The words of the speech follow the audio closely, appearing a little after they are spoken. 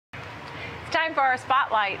time for our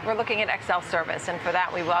spotlight. We're looking at Excel Service, and for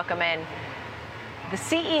that we welcome in the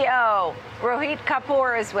CEO, Rohit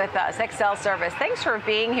Kapoor, is with us. Excel Service, thanks for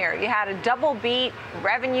being here. You had a double beat,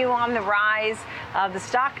 revenue on the rise, the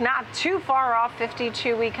stock not too far off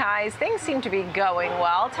 52-week highs. Things seem to be going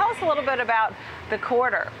well. Tell us a little bit about the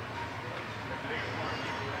quarter.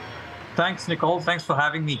 Thanks, Nicole. Thanks for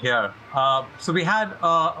having me here. So we had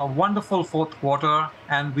a wonderful fourth quarter,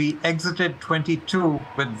 and we exited 22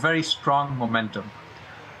 with very strong momentum.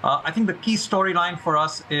 I think the key storyline for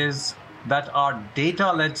us is that our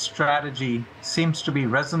data-led strategy seems to be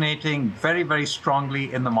resonating very, very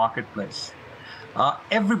strongly in the marketplace.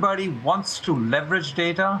 Everybody wants to leverage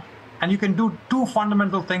data, and you can do two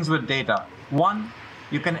fundamental things with data. One,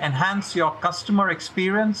 you can enhance your customer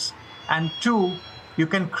experience, and two, you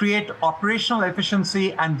can create operational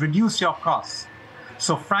efficiency and reduce your costs.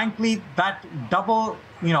 So frankly, that double,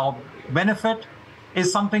 benefit is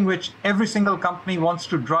something which every single company wants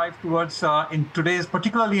to drive towards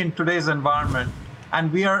particularly in today's environment,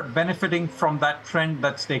 and we are benefiting from that trend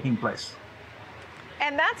that's taking place.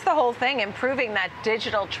 And that's the whole thing, improving that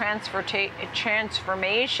digital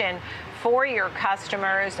transformation for your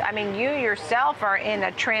customers. I mean, you yourself are in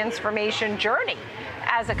a transformation journey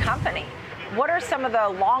as a company. What are some of the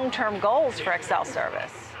long-term goals for Excel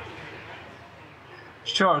Service?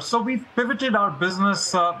 Sure. So we've pivoted our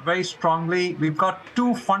business very strongly. We've got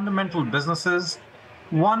two fundamental businesses.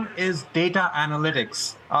 One is data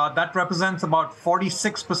analytics. That represents about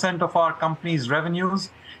 46% of our company's revenues.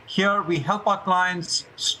 Here, we help our clients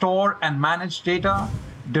store and manage data,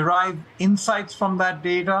 derive insights from that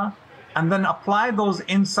data, and then apply those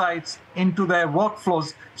insights into their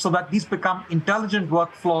workflows so that these become intelligent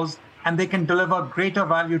workflows and they can deliver greater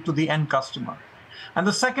value to the end customer. And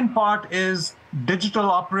the second part is digital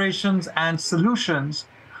operations and solutions,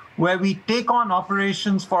 where we take on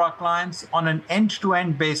operations for our clients on an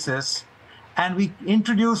end-to-end basis, and we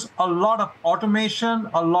introduce a lot of automation,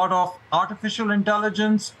 a lot of artificial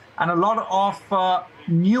intelligence, and a lot of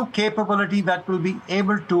new capability that will be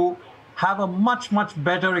able to have a much, much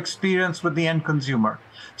better experience with the end consumer.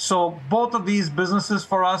 So both of these businesses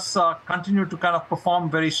for us continue to kind of perform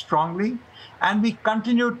very strongly. And we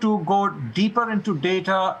continue to go deeper into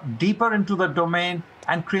data, deeper into the domain,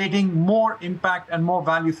 and creating more impact and more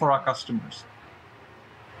value for our customers.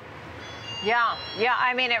 Yeah.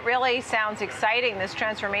 I mean, it really sounds exciting, this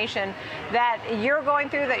transformation that you're going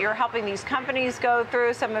through, that you're helping these companies go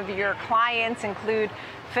through. Some of your clients include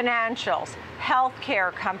financials,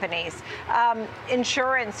 healthcare companies,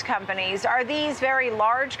 insurance companies. Are these very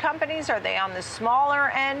large companies? Are they on the smaller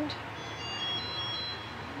end?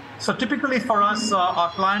 So typically for us, our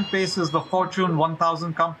client base is the Fortune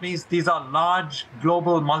 1000 companies. These are large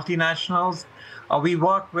global multinationals. We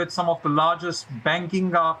work with some of the largest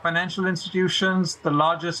banking financial institutions, the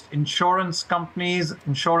largest insurance companies,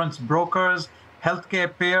 insurance brokers, healthcare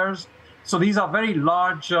payers. So these are very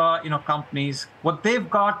large, companies. What they've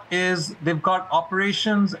got is they've got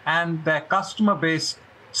operations and their customer base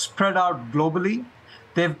spread out globally.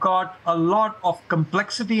 They've got a lot of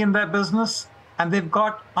complexity in their business, and they've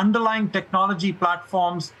got underlying technology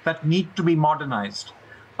platforms that need to be modernized.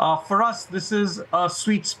 For us, this is a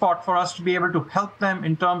sweet spot for us to be able to help them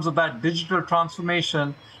in terms of that digital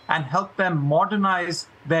transformation and help them modernize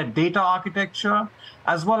their data architecture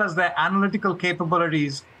as well as their analytical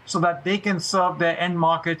capabilities so that they can serve their end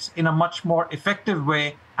markets in a much more effective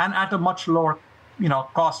way and at a much lower,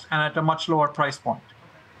 cost and at a much lower price point.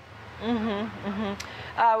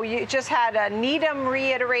 You just had Needham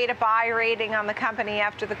reiterate a buy rating on the company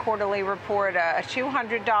after the quarterly report, a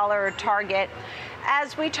 $200 target.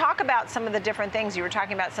 As we talk about some of the different things, you were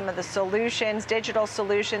talking about some of the solutions, digital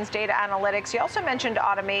solutions, data analytics. You also mentioned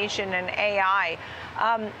automation and AI.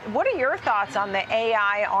 What are your thoughts on the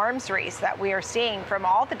AI arms race that we are seeing from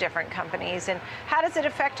all the different companies, and how does it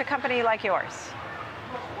affect a company like yours?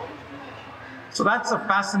 So that's a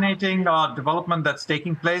fascinating development that's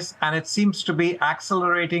taking place, and it seems to be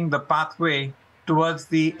accelerating the pathway towards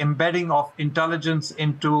the embedding of intelligence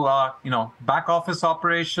into, back office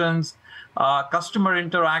operations, customer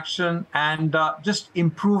interaction, and just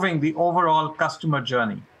improving the overall customer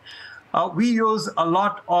journey. We use a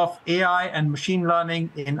lot of AI and machine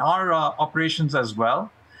learning in our operations as well,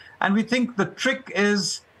 and we think the trick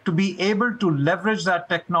is to be able to leverage that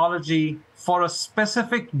technology for a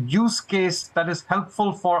specific use case that is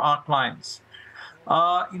helpful for our clients.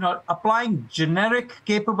 Applying generic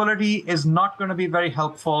capability is not going to be very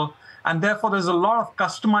helpful, and therefore there's a lot of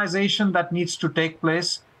customization that needs to take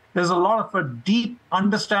place. There's a lot of a deep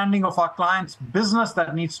understanding of our client's business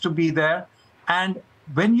that needs to be there, and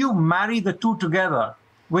when you marry the two together,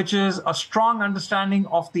 which is a strong understanding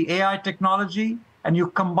of the AI technology, and you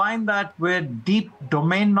combine that with deep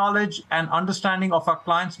domain knowledge and understanding of our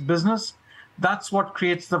client's business, that's what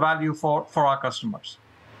creates the value for our customers.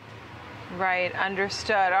 Right,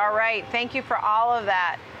 understood. All right, thank you for all of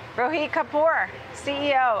that. Rohit Kapoor,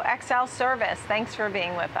 CEO, XL Service, thanks for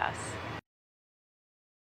being with us.